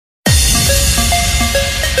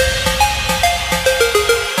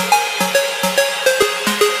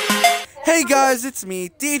guys, it's me,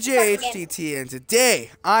 DJ HTT, and today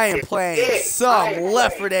I am playing some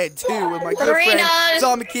Left 4 Dead 2 with my good friend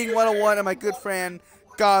Zombie King 101 and my good friend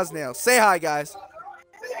Gosnail. Say hi, guys.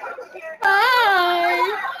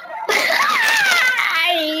 Hi.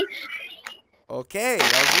 Hi. Okay,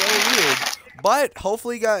 that was really weird, but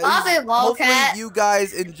hopefully, you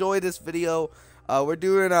guys enjoy this video. We're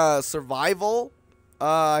doing a survival.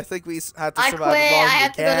 I think we have to survive as long as we can. I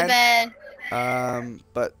have to go to bed.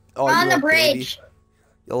 But on the bridge. Baby.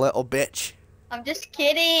 You little bitch. I'm just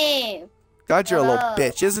kidding. God, you're a little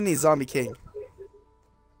bitch, isn't he, Zombie King?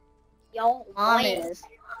 Yo, Mom is.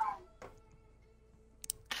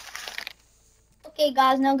 Okay,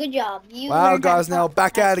 Gosnail, good job. Wow, Gosnail,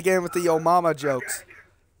 back at it again with the yo mama jokes.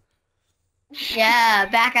 Yeah,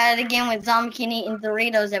 back at it again with Zombie King eating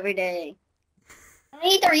Doritos every day. I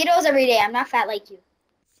eat Doritos every day. I'm not fat like you.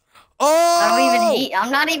 Oh!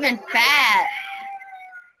 I'm not even fat.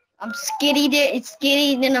 I'm skinny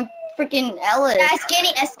than a freaking Ellis. Yeah,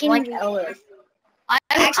 skinny like Ellis. I'm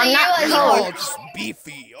not just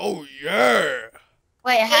beefy. Oh yeah.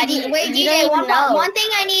 Wait, DJ, one thing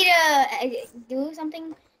I need to do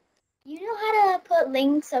something. You know how to put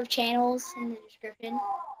links of channels in the description?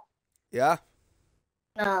 Yeah.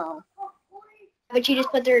 No. But you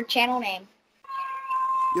just put their channel name.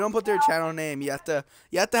 You don't put their channel name. You have to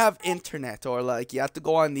have internet, or like you have to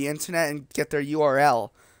go on the internet and get their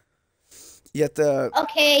URL. You have to.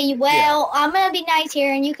 Okay, well, yeah. I'm gonna be nice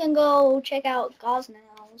here, and you can go check out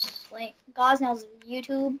Gosnail's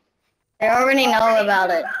YouTube. I already know about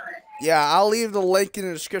it. Yeah, I'll leave the link in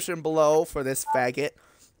the description below for this faggot.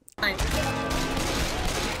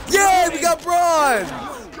 Yeah, we got bronze!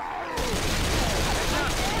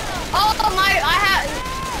 Oh my!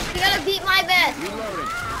 We gotta beat my best.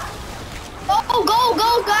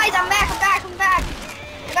 Go, guys! I'm back!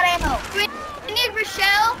 I got ammo. We need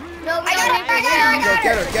Rochelle. No, I got her.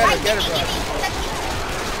 Get her, bro.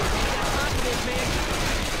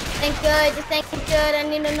 Thank good. I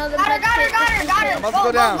need another. Got her. I'm about to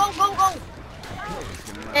go down. Go.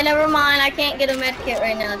 Hey, never mind. I can't get a med kit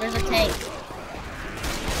right now. There's a tank.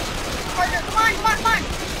 Come on.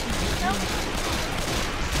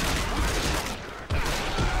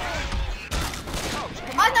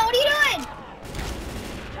 Oh no! What are you doing?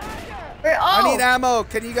 I need ammo.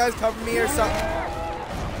 Can you guys cover me or something?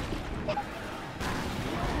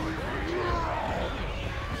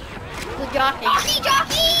 Jockey!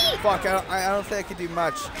 Fuck, I don't think I can do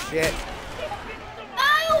much. Shit.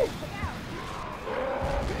 No!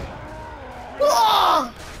 Oh!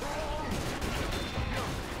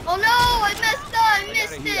 Oh no, I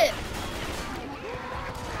missed it.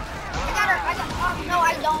 I got her. Oh, no,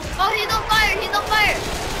 I don't. Oh, he's on fire.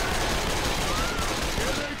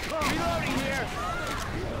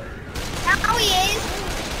 Now he is.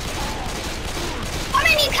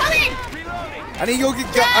 He's coming. I need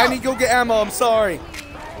to go get ammo. I'm sorry.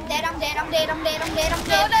 I'm dead. No,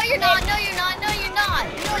 you're not.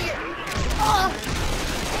 Oh.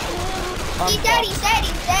 He's dead.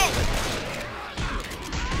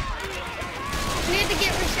 We need to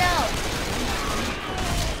get Rochelle.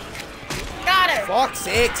 Got her. Fuck's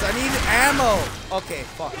sakes, I need ammo. Okay,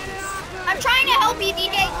 fuck this. I'm trying to help you,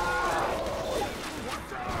 DJ.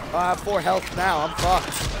 I have 4 health now. I'm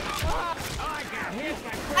fucked.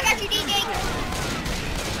 I got you, DJ.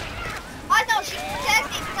 Oh no, she protects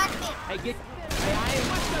me. Hey, get.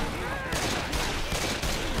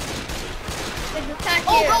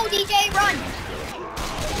 Go, DJ, run.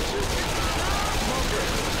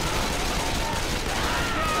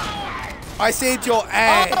 I saved your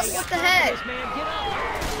ass. Oh, what the heck?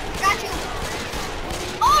 Got you.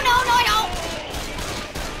 Oh no, I don't.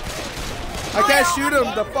 I can't shoot him.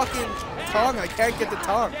 The fucking tongue. I can't get the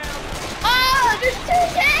tongue. Oh, there's 2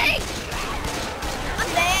 tanks. I'm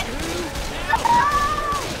dead.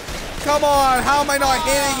 Come on, how am I not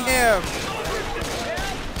hitting him?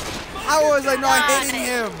 How was I not hitting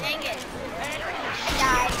him? Dang it. I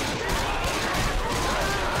died.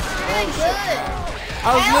 Good. I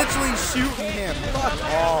was literally shooting him. Fuck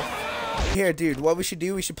off. Here, dude, what we should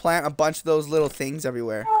do, we should plant a bunch of those little things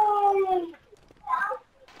everywhere.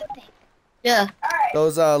 Yeah.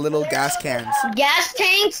 Those little gas cans. Gas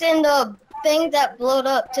tanks and the things that blowed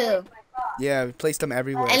up too. Yeah, we placed them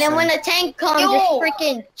everywhere. And then when the tank comes, just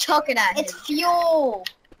freaking chuck it at him. It's fuel.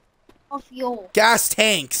 Fuel. Gas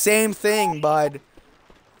tank, same thing, bud.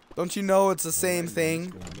 Don't you know it's the same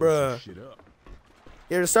thing, bruh?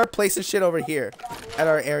 Here, just start placing shit over here at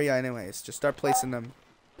our area, anyways. Just start placing them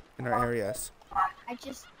in our areas.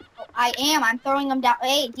 I am. I'm throwing them down.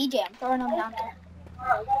 Hey, DJ, I'm throwing them down there.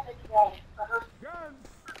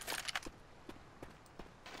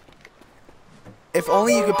 If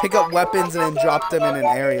only you could pick up weapons and then drop them in an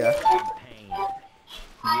area.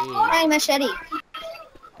 Hey, machete.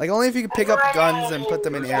 Like only if you could pick up guns and put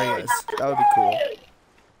them in areas. That would be cool.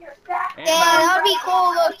 Yeah, that would be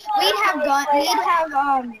cool. Look, we'd have gun. We'd have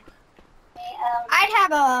I'd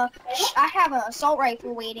have a assault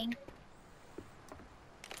rifle waiting.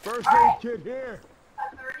 First aid kit here.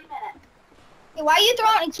 Hey, why are you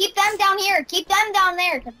throwing? Keep them down here. Keep them down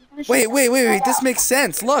there. Wait. This makes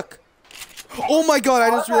sense. Look. Oh my god, I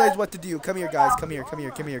just realized what to do. Come here, guys. Come here.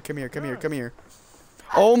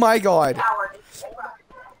 Oh my god.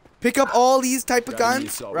 Pick up all these type of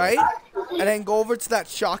guns, right? And then go over to that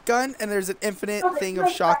shotgun, and there's an infinite thing of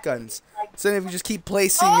shotguns. So then if you just keep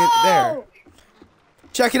placing it there.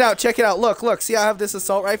 Check it out. Look. See, I have this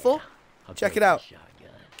assault rifle. Check it out.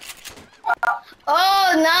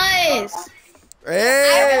 Oh, nice.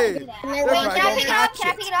 Hey! Wait, can I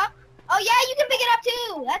pick it up? Oh yeah, you can pick it up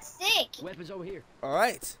too. That's sick. Weapons over here. All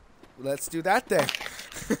right, let's do that then.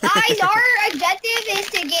 Guys, our objective is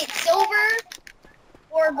to get silver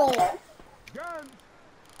or gold.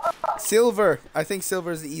 Silver. I think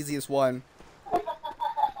silver is the easiest one.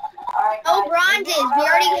 Oh, bronzes. We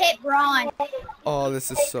already hit bronze. Oh,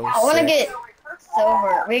 this is so sick. I want to get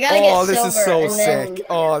silver. We gotta get silver. Oh, this is so sick.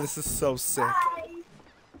 Oh, this is so sick.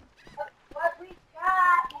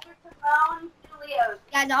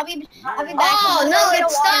 Guys, I'll be back. Oh, no,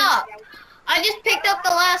 it stopped. I just picked up the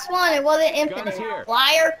last one. It wasn't infinite.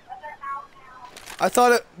 Liar. I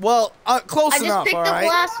thought it, well, close enough, I just picked all up right? the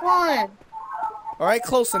last one. All right,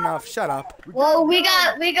 close enough. Shut up. Well, we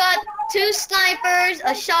got 2 snipers,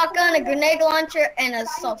 a shotgun, a grenade launcher, and a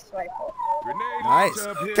assault rifle. Nice.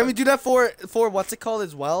 Can we do that for what's it called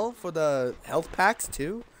as well? For the health packs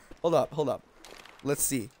too? Hold up. Let's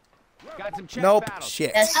see. Nope.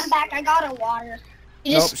 Shit. Yes. I'm back. I got a water.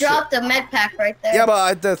 You just dropped the med pack right there. Yeah,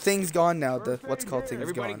 but the thing's gone now. The what's called thing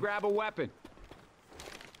is gone. Grab a weapon.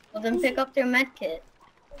 Well, then pick up their med kit.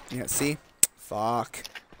 Yeah. See. Fuck.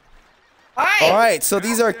 All right. So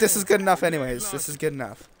this is good enough anyways. This is good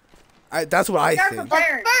enough. That's what I think.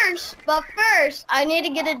 But first, I need to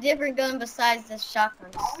get a different gun besides this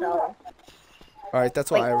shotgun. So. All right. That's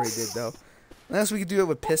what I already did though. Unless we could do it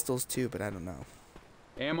with pistols too, but I don't know.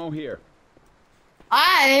 Ammo here.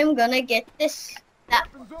 I'm gonna get this. That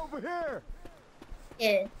over here.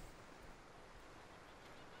 Yeah.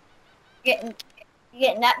 You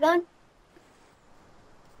getting that gun?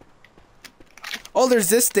 Oh, there's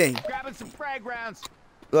this thing. Grabbing some frag rounds.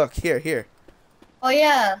 Look, here. Oh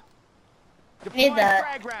yeah. Need that.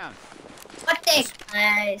 Frag rounds. What thing?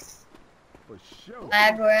 Nice. For sure.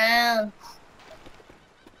 Frag rounds.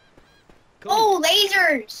 Cool. Oh,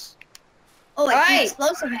 lasers. Oh, it's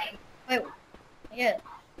explosive. Wait. Yeah.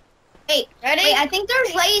 Wait, ready? Wait, I think there's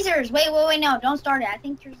lasers. Wait, no, don't start it. I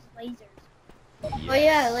think there's lasers. Yes. Oh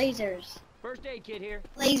yeah, lasers. First aid kit here.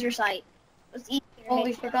 Laser sight. Let's eat. Oh,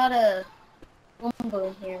 we forgot a bomb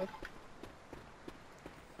in here.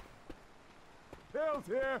 Pills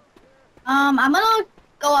here. I'm gonna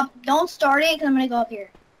go up. Don't start it, cause I'm gonna go up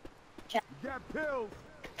here. Check. You got pills.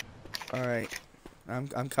 All right.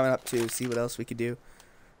 I'm coming up to see what else we could do.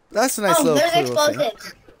 That's a nice little there's cool explosives.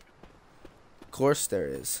 thing. Of course there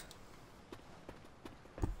is.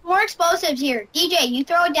 More explosives here. DJ, you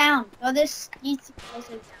throw it down. Throw these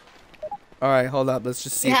explosives down. All right, hold up. Let's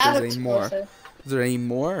just see if there's any more. Is there any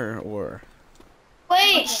more or?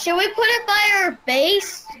 Wait, should we put it by our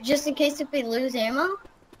base just in case if we lose ammo?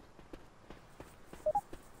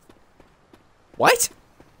 What?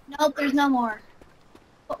 Nope, there's no more.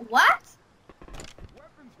 What?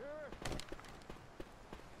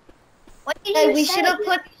 What did you say? We should have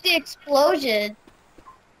put the explosion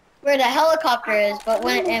where the helicopter is, but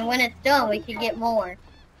when it's done, we can get more.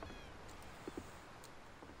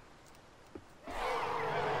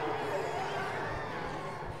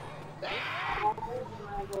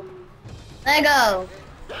 Let go.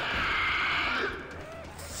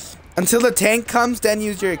 Until the tank comes, then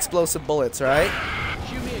use your explosive bullets, right?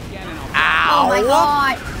 Shoot me again and I'll... Ow! Oh my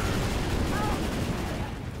god!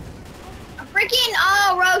 Freaking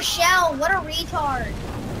Rochelle, what a retard!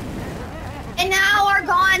 And now our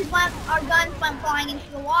guns went flying into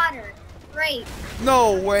the water. Great.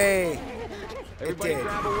 No way. Everybody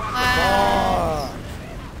grab a weapon. Wow.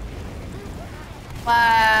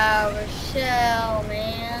 Wow, Rochelle,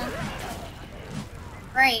 man.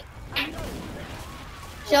 Great.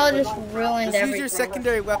 Rochelle just ruined everything. Use your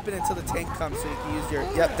secondary weapon until the tank comes so you can use your...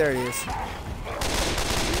 Yep, there it is.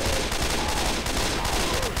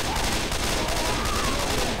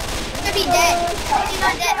 Be dead. He's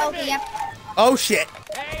not dead. Okay, yep. Oh shit.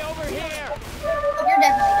 Hey, over here. Oh, you're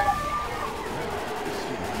definitely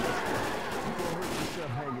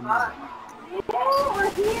we're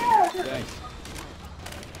here. Thanks.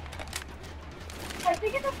 I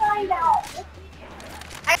think it's to find out.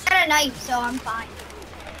 I got a knife, so I'm fine.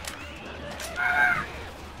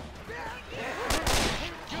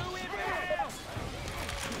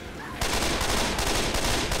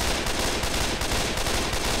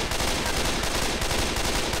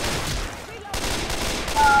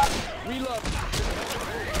 Reload.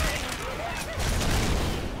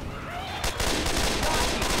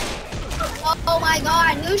 Oh my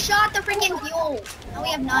god, who shot the freaking fuel? Now we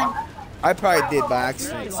have none. I probably did by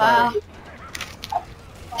accident. Wow. Sorry.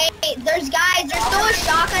 Hey, there's still a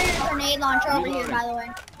shotgun and a grenade launcher over here, by the way.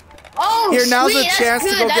 Oh, Here, now's sweet, a chance to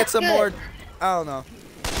go get some good. more. I don't know.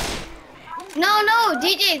 No,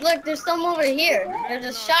 DJ, look, there's some over here. There's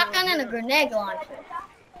a shotgun and a grenade launcher.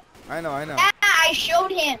 I know. Yeah, I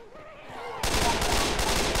showed him.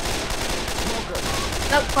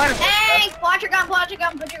 Hey, watch your gun,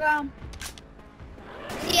 put your gun.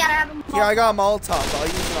 Yeah, I have them. Here, I got a Molotov. I'll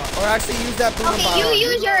use it on. Or actually, use that boom Okay, you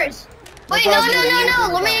use yours. Wait, no.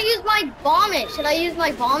 Let me use my vomit. Should I use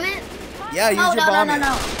my vomit? Yeah, use your vomit.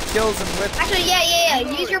 No. Kills him with. Actually, yeah.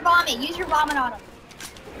 Use your vomit. Use your vomit on him.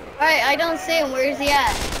 Alright, I don't see him. Where is he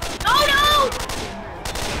at? Oh no!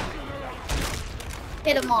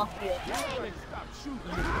 Hit him off here.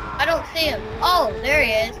 I don't see him. Oh, there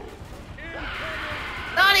he is.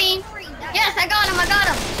 Got him. Yes, I got him.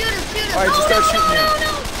 Shoot him. Alright, just start shooting him.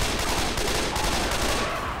 No.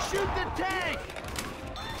 Shoot the tank.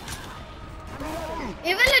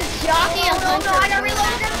 Even a jockey and hunter. I got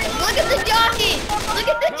reloaded. Look at the jockey.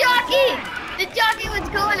 The jockey was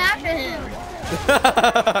going after him.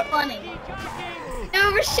 Funny.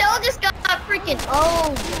 Dude, Rochelle just got freaking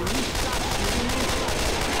oh,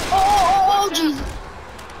 Jesus.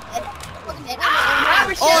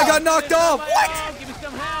 Oh, I got knocked off. What? Give me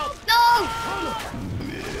some help. No.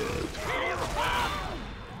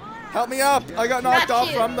 Help me up. I got knocked Got off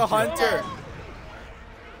you. from the hunter.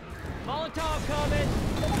 Molotov coming. I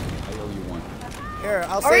owe you one. Here,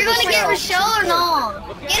 I'll Are we save gonna get Rochelle. Rochelle or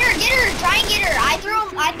no? Get her. Try and get her.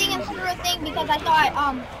 I think I threw a thing because I thought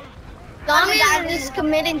Zombies are just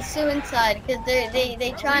committing suicide because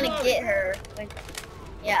they trying to get her. Like,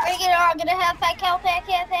 yeah. Are you gonna have pack.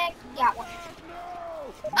 Got one.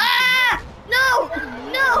 Ah! No!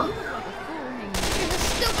 There's a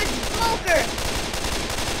stupid smoker.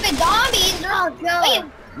 The zombies. Oh god. Wait,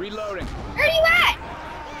 Reloading. where are you at?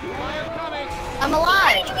 Fire coming. I'm alive.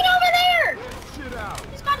 How did you get over there? Shit out.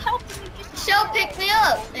 It's not helping me. Shell picked me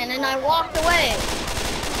up, and then I walked away.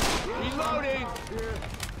 Reloading.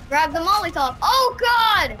 Grab the Molotov. Oh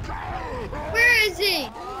God! Where is he?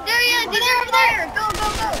 There he is. He's over there. Go.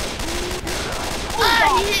 Ah,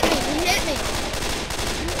 he hit me.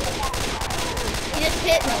 He just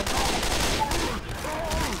hit me.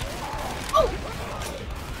 Oh!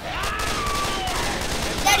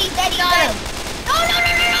 Daddy. Got him.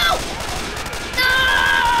 No!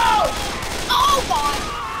 Oh God!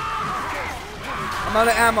 I'm out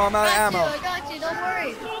of ammo. I got you. Don't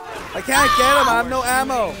worry. I can't get him. I have no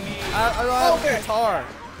ammo. I don't have a guitar.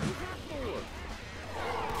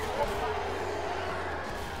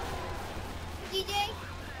 DJ?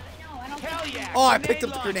 No, I don't Hell yeah. Oh, I picked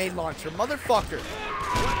up the grenade launcher. Motherfucker.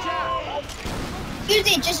 Watch out. Use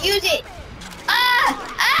it, just use it.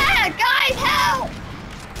 Guys, help!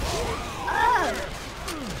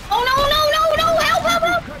 Oh no,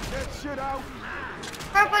 help! Cut that shit out.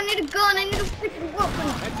 Crap, I need a gun, I need a freaking weapon.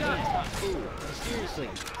 Heads up. Ooh, seriously.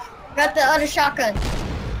 Got the other shotgun.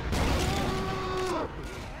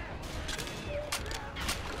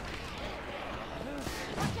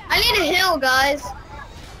 I need a heal, guys.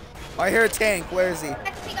 I hear a tank. Where is he? I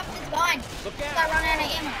have to pick up this gun. Look I out. run out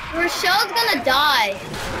of ammo. Rochelle's gonna die.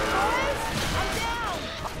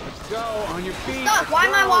 Let's go. On your feet. Stop, why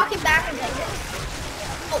am I walking backwards like this?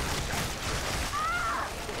 Oh.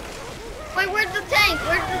 Wait, where's the tank?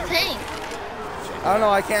 I don't know.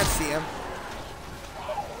 I can't see him.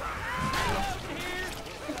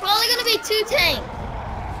 It's probably gonna be 2 tanks.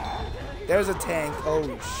 There's a tank. Oh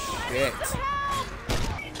shit.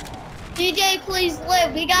 DJ, please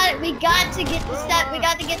live. We got to get the step. We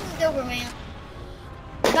got to get the silver, man.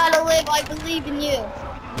 We gotta live. I believe in you.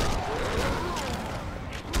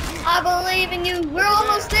 I believe in you. We're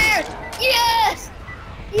almost there. Yes.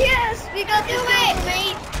 We got the silver,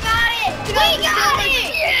 mate. Got it. We got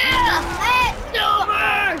it. Yeah.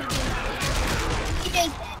 Silver.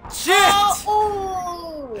 Shit.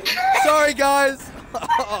 Oh. Sorry, guys.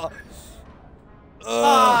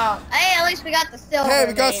 Hey, at least we got the silver. Hey,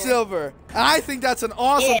 we got man. silver. And I think that's an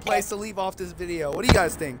awesome Yeah. place to leave off this video. What do you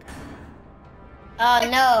guys think?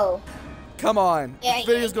 No. Come on. Yeah, this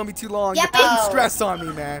video's gonna be too long. Yep. You're putting stress on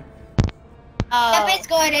me, man. Yep, it's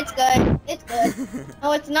good. It's good. It's good.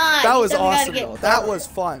 No, it's not. That was awesome, though. That was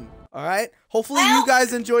fun. All right. Hopefully you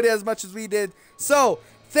guys enjoyed it as much as we did. So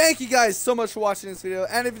thank you guys so much for watching this video.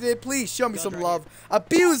 And if you did, please show me some love.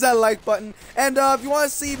 Abuse that like button. And if you want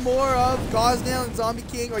to see more of Gosnell and Zombie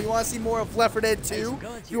King, or you want to see more of Left 4 Dead 2,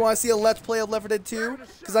 if you want to see a Let's Play of Left 4 Dead 2,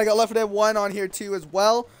 because I got Left 4 Dead 1 on here too as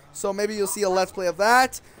well. So maybe you'll see a Let's Play of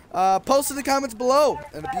that. Post in the comments below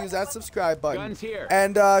and abuse that subscribe button. Guns here.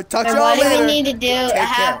 And talk to you all What do later. we need to do? Take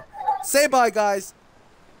care. Say bye, guys.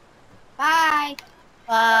 Bye.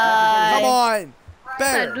 Bye. Come on.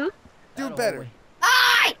 Better. Do better.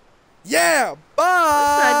 Bye. Yeah.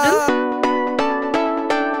 Bye.